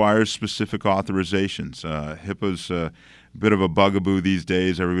 HIPAA requires specific authorizations. HIPAA's a bit of a bugaboo these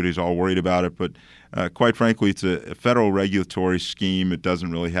days. Everybody's all worried about it. But quite frankly, it's a federal regulatory scheme. It doesn't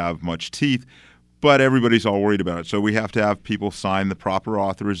really have much teeth, but everybody's all worried about it. So we have to have people sign the proper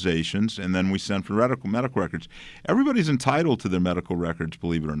authorizations, and then we send for medical records. Everybody's entitled to their medical records,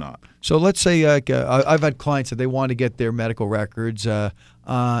 believe it or not. So let's say I've had clients that they want to get their medical records,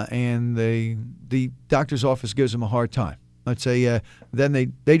 and the doctor's office gives them a hard time. Let's say then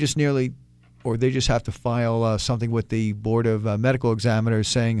they just have to file something with the Board of Medical Examiners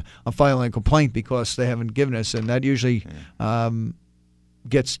saying, I'm filing a complaint because they haven't given us, and that usually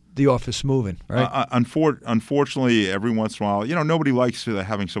gets the office moving, right? Unfortunately, every once in a while, nobody likes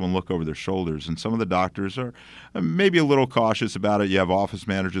having someone look over their shoulders, and some of the doctors are maybe a little cautious about it. You have office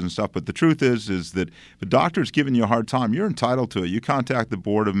managers and stuff, but the truth is that if a doctor's giving you a hard time, you're entitled to it. You contact the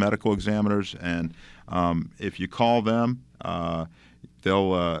Board of Medical Examiners, and if you call them,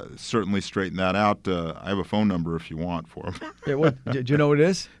 they'll certainly straighten that out. I have a phone number if you want for them. Yeah, what, do you know what it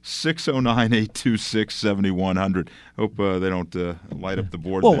is? 609-826-7100. Hope they don't light up the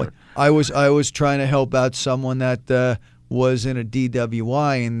board there. I was trying to help out someone that was in a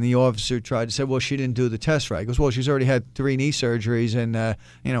DWI, and the officer tried to say, well, she didn't do the test right. He goes, well, she's already had 3 knee surgeries, and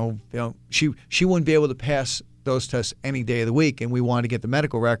she wouldn't be able to pass those tests any day of the week, and we wanted to get the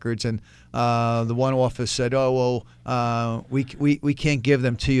medical records. And the one office said, "Oh, well, we can't give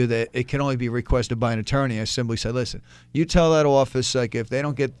them to you. That it can only be requested by an attorney." I simply said, "Listen, you tell that office if they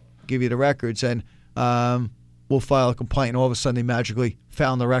don't give you the records, then we'll file a complaint." And all of a sudden, they magically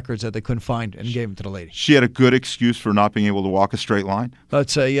found the records that they couldn't find and gave them to the lady. She had a good excuse for not being able to walk a straight line.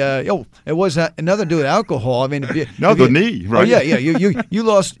 Let's say, it was nothing to do with alcohol. I mean, knee, right? Oh yeah.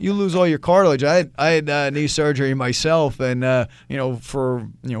 You lose all your cartilage. I had knee surgery myself, and for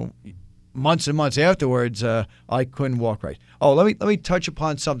months and months afterwards, I couldn't walk right. Oh, let me touch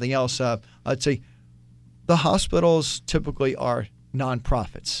upon something else. I'd say the hospitals typically are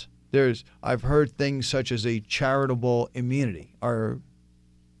nonprofits. I've heard things such as a charitable immunity.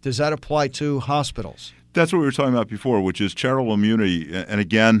 Does that apply to hospitals? That's what we were talking about before, which is charitable immunity. And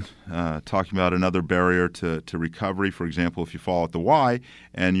again, talking about another barrier to recovery. For example, if you fall at the Y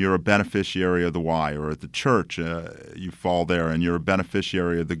and you're a beneficiary of the Y, or at the church you fall there and you're a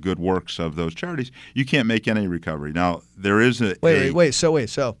beneficiary of the good works of those charities, you can't make any recovery. Now, there is Wait. So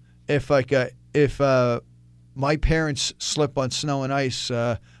if my parents slip on snow and ice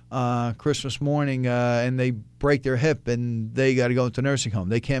Christmas morning and they break their hip and they got to go into a nursing home,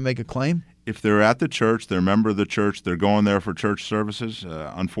 they can't make a claim? If they're at the church, they're a member of the church, they're going there for church services,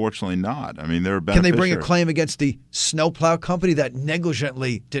 unfortunately not. I mean, they're a beneficiary. Can they bring a claim against the snowplow company that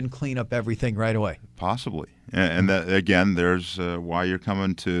negligently didn't clean up everything right away? Possibly. And that, again, there's why you're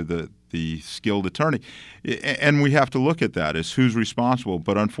coming to the skilled attorney. And we have to look at that as who's responsible.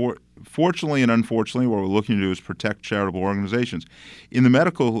 But fortunately and unfortunately, what we're looking to do is protect charitable organizations. In the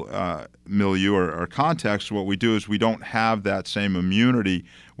medical milieu or context, what we do is we don't have that same immunity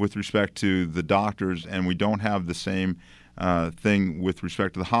with respect to the doctors, and we don't have the same thing with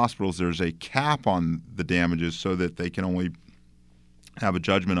respect to the hospitals. There's a cap on the damages so that they can only have a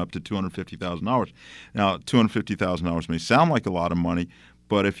judgment up to $250,000. Now, $250,000 may sound like a lot of money,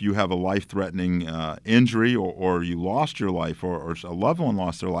 but if you have a life-threatening injury or you lost your life or a loved one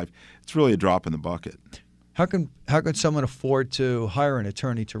lost their life, it's really a drop in the bucket. How can someone afford to hire an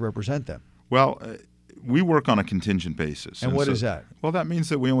attorney to represent them? Well, we work on a contingent basis. And what is that? Well, that means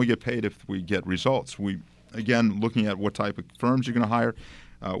that we only get paid if we get results. Again, looking at what type of firms you're going to hire,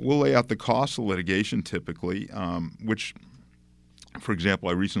 we'll lay out the cost of litigation typically, which, for example,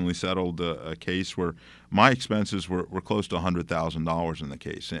 I recently settled a case where my expenses were close to $100,000 in the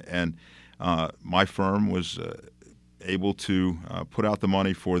case. And my firm was able to put out the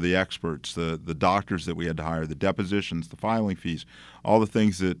money for the experts, the doctors that we had to hire, the depositions, the filing fees, all the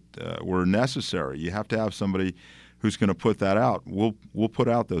things that were necessary. You have to have somebody who's going to put that out. We'll put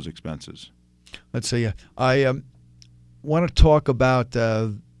out those expenses. Let's see. I want to talk about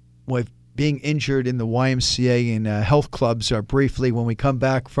with being injured in the YMCA and health clubs briefly when we come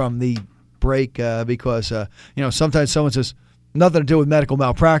back from the break because sometimes someone says nothing to do with medical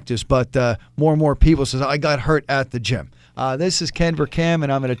malpractice, but more and more people says I got hurt at the gym. This is Ken Verkam,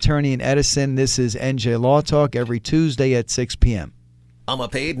 and I'm an attorney in Edison. This is NJ Law Talk every Tuesday at 6 p.m. I'm a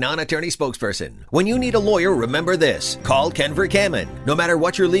paid non-attorney spokesperson. When you need a lawyer, remember this. Call Ken Verkaman. No matter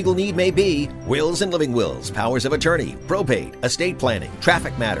what your legal need may be, wills and living wills, powers of attorney, probate, estate planning,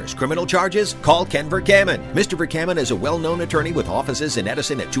 traffic matters, criminal charges, call Ken Verkaman. Mr. Verkaman is a well-known attorney with offices in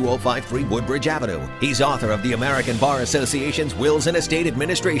Edison at 2053 Woodbridge Avenue. He's author of the American Bar Association's Wills and Estate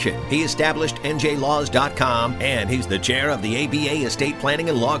Administration. He established njlaws.com, and he's the chair of the ABA Estate Planning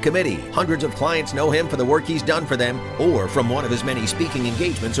and Law Committee. Hundreds of clients know him for the work he's done for them or from one of his many speaking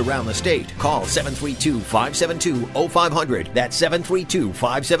engagements around the state. Call 732-572-0500. That's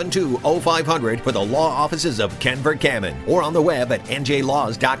 732-572-0500 for the law offices of Ken Verkaman, or on the web at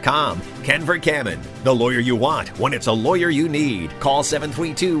njlaws.com. Ken Verkaman, the lawyer you want when it's a lawyer you need. Call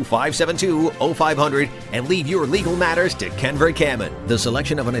 732-572-0500 and leave your legal matters to Ken Verkaman. The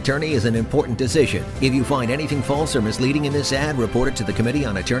selection of an attorney is an important decision. If you find anything false or misleading in this ad, report it to the Committee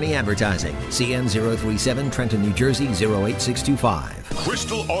on Attorney Advertising. CN 037, Trenton, New Jersey 08625.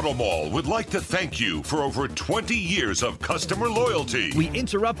 Crystal Auto Mall would like to thank you for over 20 years of customer loyalty. We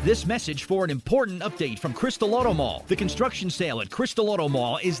interrupt this message for an important update from Crystal Auto Mall. The construction sale at Crystal Auto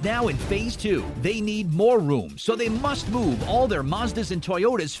Mall is now in phase 2. They need more room, so they must move all their Mazdas and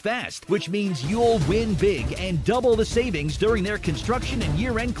Toyotas fast, which means you'll win big and double the savings during their construction and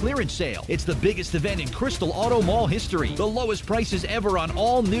year-end clearance sale. It's the biggest event in Crystal Auto Mall history. The lowest prices ever on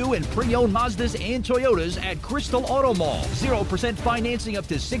all new and pre-owned Mazdas and Toyotas at Crystal Auto Mall. 0% financing up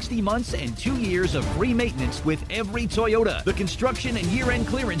to 60 months and 2 years of free maintenance with every Toyota. The construction and year-end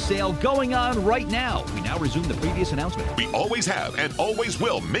clearance sale going on right now. We now resume the previous announcement. We always have and always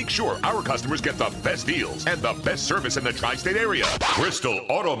will make sure our customers get the best deals and the best service in the tri-state area. Crystal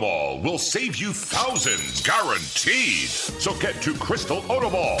Auto Mall will save you thousands, guaranteed. So get to Crystal Auto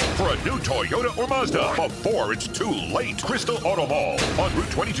Mall for a new Toyota or Mazda before it's too late. Crystal Auto Mall on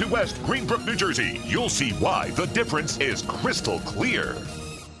Route 22 West, Greenbrook, New Jersey. You'll see why the difference is crystal clear.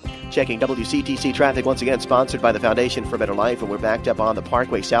 Checking WCTC traffic once again, sponsored by the Foundation for a Better Life, and we're backed up on the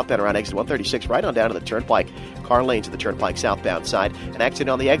Parkway southbound around exit 136, right on down to the Turnpike. Car lanes of the Turnpike southbound side. An accident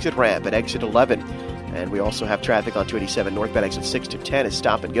on the exit ramp at exit 11. And we also have traffic on 287 northbound exit 6 to 10 is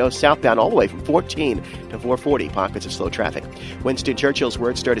stop and go. Southbound all the way from 14 to 440, pockets of slow traffic. Winston Churchill's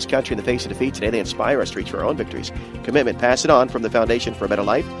words stirred his country in the face of defeat. Today they inspire us to reach for our own victories. Commitment, pass it on from the Foundation for a Better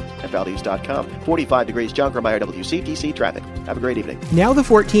Life at values.com. 45 degrees, John Grummeyer, WCTC traffic. Have a great evening. Now the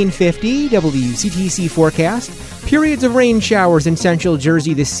 1450 WCTC forecast. Periods of rain showers in central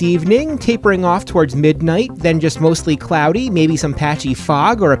Jersey this evening, tapering off towards midnight, then just mostly cloudy, maybe some patchy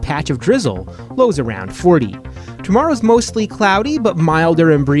fog or a patch of drizzle. Lows around 40. Tomorrow's mostly cloudy but milder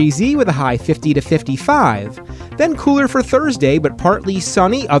and breezy with a high 50 to 55. Then cooler for Thursday but partly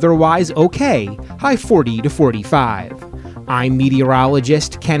sunny, otherwise okay, high 40 to 45. I'm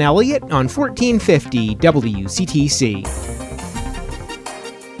meteorologist Ken Elliott on 1450 WCTC.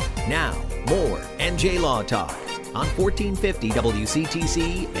 Now, more NJ Law Talk on 1450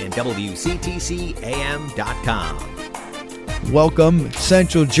 WCTC and WCTCAM.com. Welcome,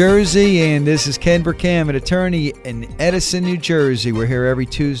 Central Jersey, and this is Ken Verkam, an attorney in Edison, New Jersey. We're here every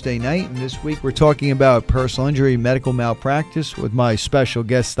Tuesday night, and this week we're talking about personal injury, medical malpractice with my special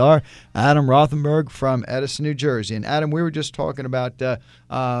guest star, Adam Rothenberg from Edison, New Jersey. And Adam, we were just talking about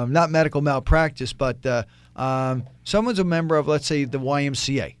not medical malpractice, but someone's a member of, let's say, the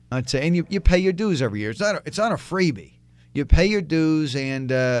YMCA. I'd say, and you pay your dues every year. It's not a freebie. You pay your dues,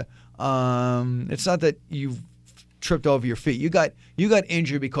 and it's not that you've tripped over your feet. You got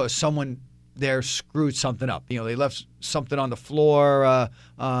injured because someone there screwed something up. They left something on the floor,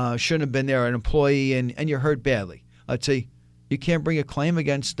 shouldn't have been there, an employee, and you're hurt badly. I'd say you can't bring a claim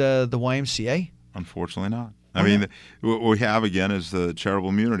against the YMCA? Unfortunately not. I mean, what we have, again, is the Charitable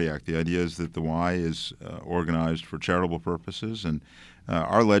Immunity Act. The idea is that the Y is organized for charitable purposes, and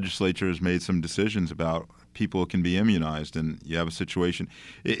our legislature has made some decisions about people can be immunized, and you have a situation.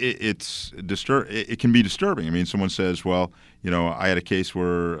 It can be disturbing. I mean, someone says, well, I had a case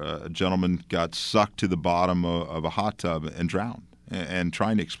where a gentleman got sucked to the bottom of a hot tub and drowned, and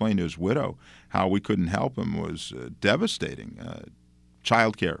trying to explain to his widow how we couldn't help him was devastating.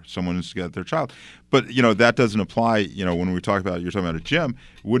 Child care, someone's got their child. But, that doesn't apply, when you're talking about a gym,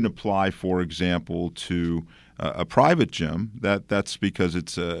 it wouldn't apply, for example, to a private gym. That's because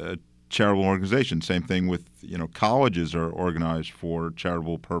it's a charitable organization. Same thing with, colleges are organized for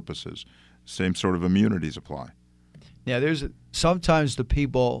charitable purposes. Same sort of immunities apply. Yeah, sometimes the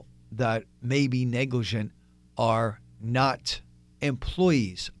people that may be negligent are not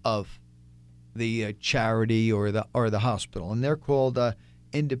employees of the charity or the hospital, and they're called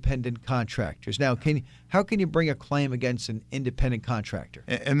independent contractors. Now, how can you bring a claim against an independent contractor?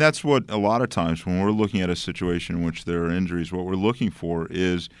 And that's what a lot of times when we're looking at a situation in which there are injuries, what we're looking for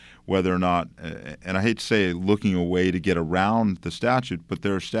is whether or not, and I hate to say looking a way to get around the statute, but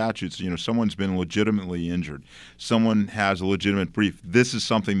there are statutes, someone's been legitimately injured. Someone has a legitimate brief. This is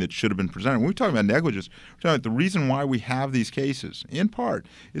something that should have been presented. When we talk about negligence, we're talking about the reason why we have these cases, in part,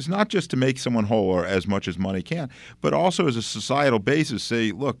 is not just to make someone whole or as much as money can, but also as a societal basis,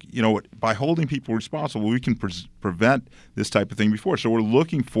 say, look, by holding people responsible, we can prevent this type of thing before. So we're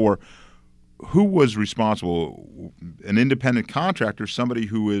looking for who was responsible. An independent contractor, somebody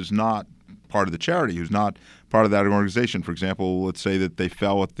who is not part of the charity, who's not part of that organization. For example, let's say that they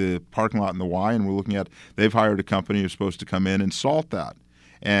fell at the parking lot in the Y, and we're looking at they've hired a company who's supposed to come in and salt that.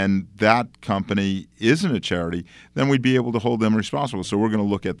 And that company isn't a charity, then we'd be able to hold them responsible. So we're going to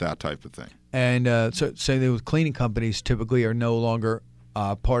look at that type of thing. And so say that with cleaning companies typically are no longer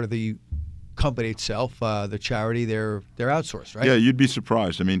part of the company itself, the charity, they're outsourced, right? Yeah, you'd be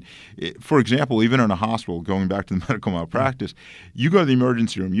surprised. I mean, for example, even in a hospital, going back to the medical malpractice, you go to the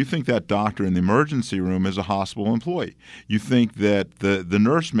emergency room, you think that doctor in the emergency room is a hospital employee. You think that the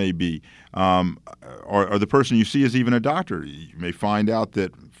nurse may be, or the person you see is even a doctor. You may find out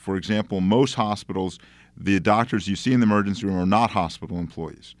that, for example, most hospitals, the doctors you see in the emergency room are not hospital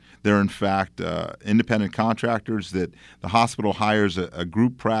employees. They're, in fact, independent contractors that the hospital hires a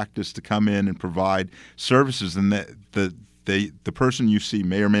group practice to come in and provide services. And the person you see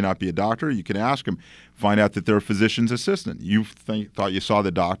may or may not be a doctor. You can ask them, find out that they're a physician's assistant. You thought you saw the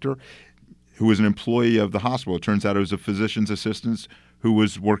doctor who was an employee of the hospital. It turns out it was a physician's assistant who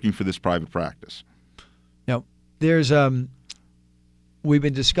was working for this private practice. Now, there's we've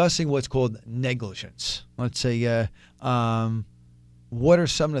been discussing what's called negligence. Let's say, what are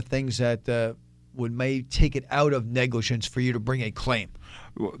some of the things that may take it out of negligence for you to bring a claim?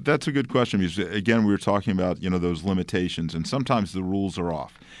 Well, that's a good question because, again, we were talking about those limitations, and sometimes the rules are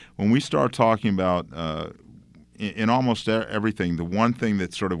off. When we start talking about in almost everything, the one thing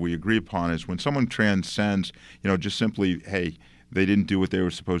that sort of we agree upon is when someone transcends, just simply, hey, they didn't do what they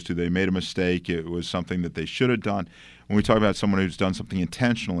were supposed to. They made a mistake. It was something that they should have done. When we talk about someone who's done something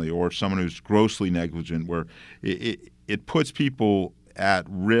intentionally or someone who's grossly negligent, where it puts people at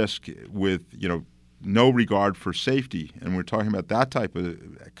risk with, no regard for safety, and we're talking about that type of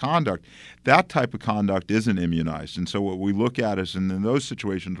conduct, isn't immunized. And so what we look at is in those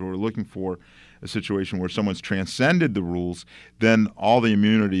situations where we're looking for a situation where someone's transcended the rules, then all the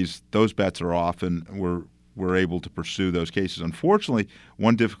immunities, those bets are off, and we're able to pursue those cases. Unfortunately,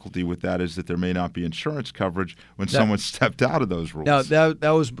 one difficulty with that is that there may not be insurance coverage when someone stepped out of those rules. Now, that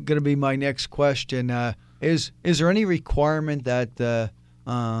was going to be my next question. Is there any requirement that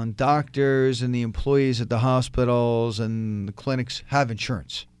doctors and the employees at the hospitals and the clinics have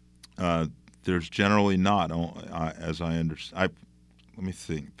insurance? There's generally not, as I understand. Let me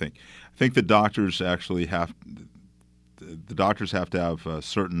think. I think the doctors actually have. The doctors have to have a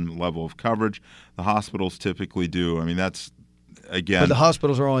certain level of coverage. The hospitals typically do. I mean, that's again. But the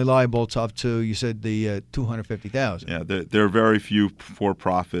hospitals are only liable to up to, you said, the $250,000. Yeah, there are very few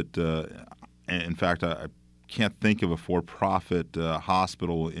for-profit. In fact, I can't think of a for-profit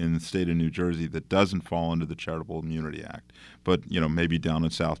hospital in the state of New Jersey that doesn't fall under the Charitable Immunity Act. But maybe down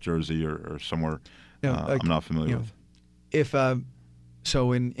in South Jersey or somewhere I'm not familiar with. If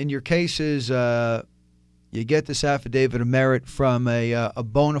so, in your cases, you get this affidavit of merit from a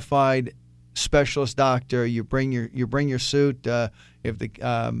bona fide specialist doctor. You bring your suit. If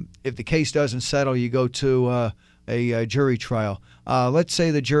the case doesn't settle, you go to a jury trial. Let's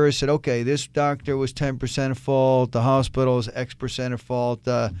say the juror said, okay, this doctor was 10% at fault, the hospital is X% at fault.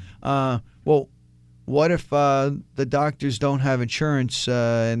 Well, what if the doctors don't have insurance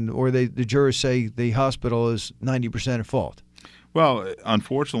or the jurors say the hospital is 90% at fault? Well,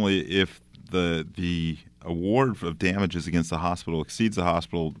 unfortunately, if the award of damages against the hospital exceeds the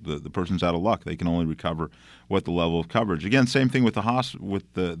hospital, the person's out of luck. They can only recover what the level of coverage. Again, same thing with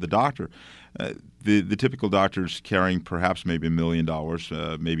the doctor. The typical doctor's carrying perhaps maybe $1 million,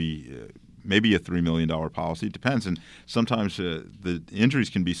 maybe a $3 million policy. It depends. And sometimes the injuries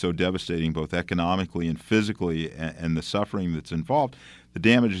can be so devastating, both economically and physically, and the suffering that's involved. The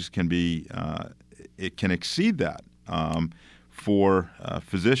damages can be it can exceed that. For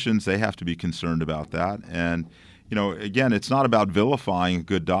physicians, they have to be concerned about that. And, again, it's not about vilifying a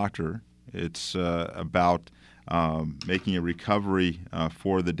good doctor. It's about making a recovery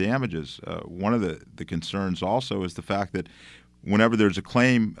for the damages. One of the concerns also is the fact that whenever there's a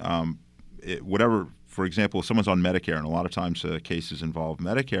claim, for example, if someone's on Medicare, and a lot of times cases involve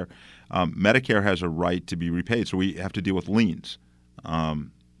Medicare, Medicare has a right to be repaid. So we have to deal with liens.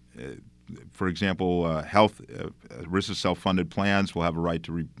 For example, ERISA self-funded plans will have a right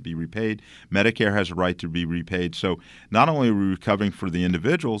to be repaid. Medicare has a right to be repaid. So not only are we recovering for the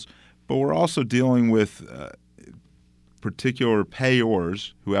individuals, but we're also dealing with particular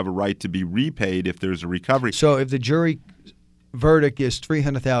payors who have a right to be repaid if there's a recovery. So if the jury verdict is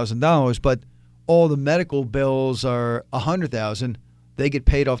 $300,000, but all the medical bills are $100,000, they get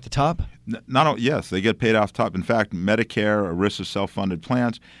paid off the top? Yes, they get paid off top. In fact, Medicare, ERISA self-funded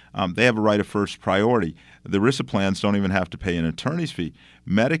plans, they have a right of first priority. The ERISA plans don't even have to pay an attorney's fee.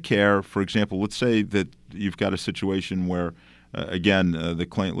 Medicare, for example, let's say that you've got a situation where, the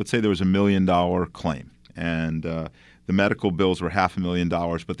claim. Let's say there was $1 million claim, and the medical bills were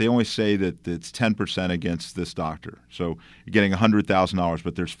 $500,000, but they only say that it's 10% against this doctor. So you're getting $100,000,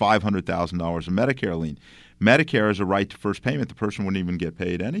 but there's $500,000 of Medicare lien. Medicare has a right to first payment. The person wouldn't even get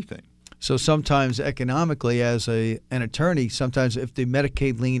paid anything. So sometimes economically, as an attorney, sometimes if the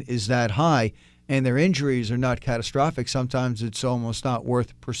Medicaid lien is that high and their injuries are not catastrophic, sometimes it's almost not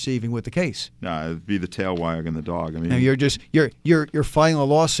worth proceeding with the case. No, it'd be the tail wagging the dog. I mean, now you're filing a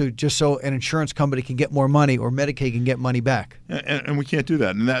lawsuit just so an insurance company can get more money or Medicaid can get money back. And we can't do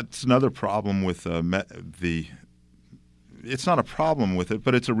that. And that's another problem with it's not a problem with it,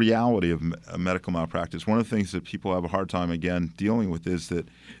 but it's a reality of medical malpractice. One of the things that people have a hard time, again, dealing with is that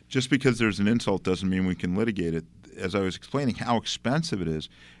just because there's an insult doesn't mean we can litigate it. As I was explaining how expensive it is,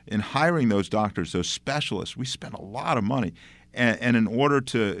 in hiring those doctors, those specialists, we spend a lot of money. And in order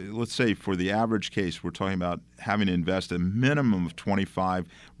to, let's say for the average case, we're talking about having to invest a minimum of 25,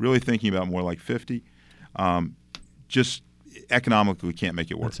 really thinking about more like 50, just economically we can't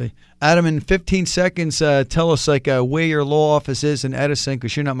make it work. Let's see. Adam, in 15 seconds, tell us where your law office is in Edison,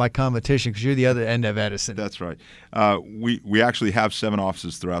 because you're not my competition, because you're the other end of Edison. That's right. We actually have 7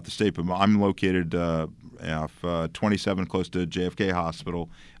 offices throughout the state, but I'm located 27 close to JFK Hospital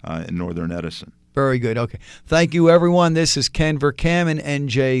in northern Edison. Very good. Okay. Thank you, everyone. This is Ken Verkaman,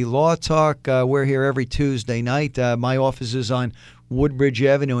 NJ Law Talk. We're here every Tuesday night. My office is on Woodbridge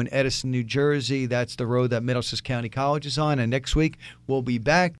Avenue in Edison, New Jersey. That's the road that Middlesex County College is on. And next week, we'll be back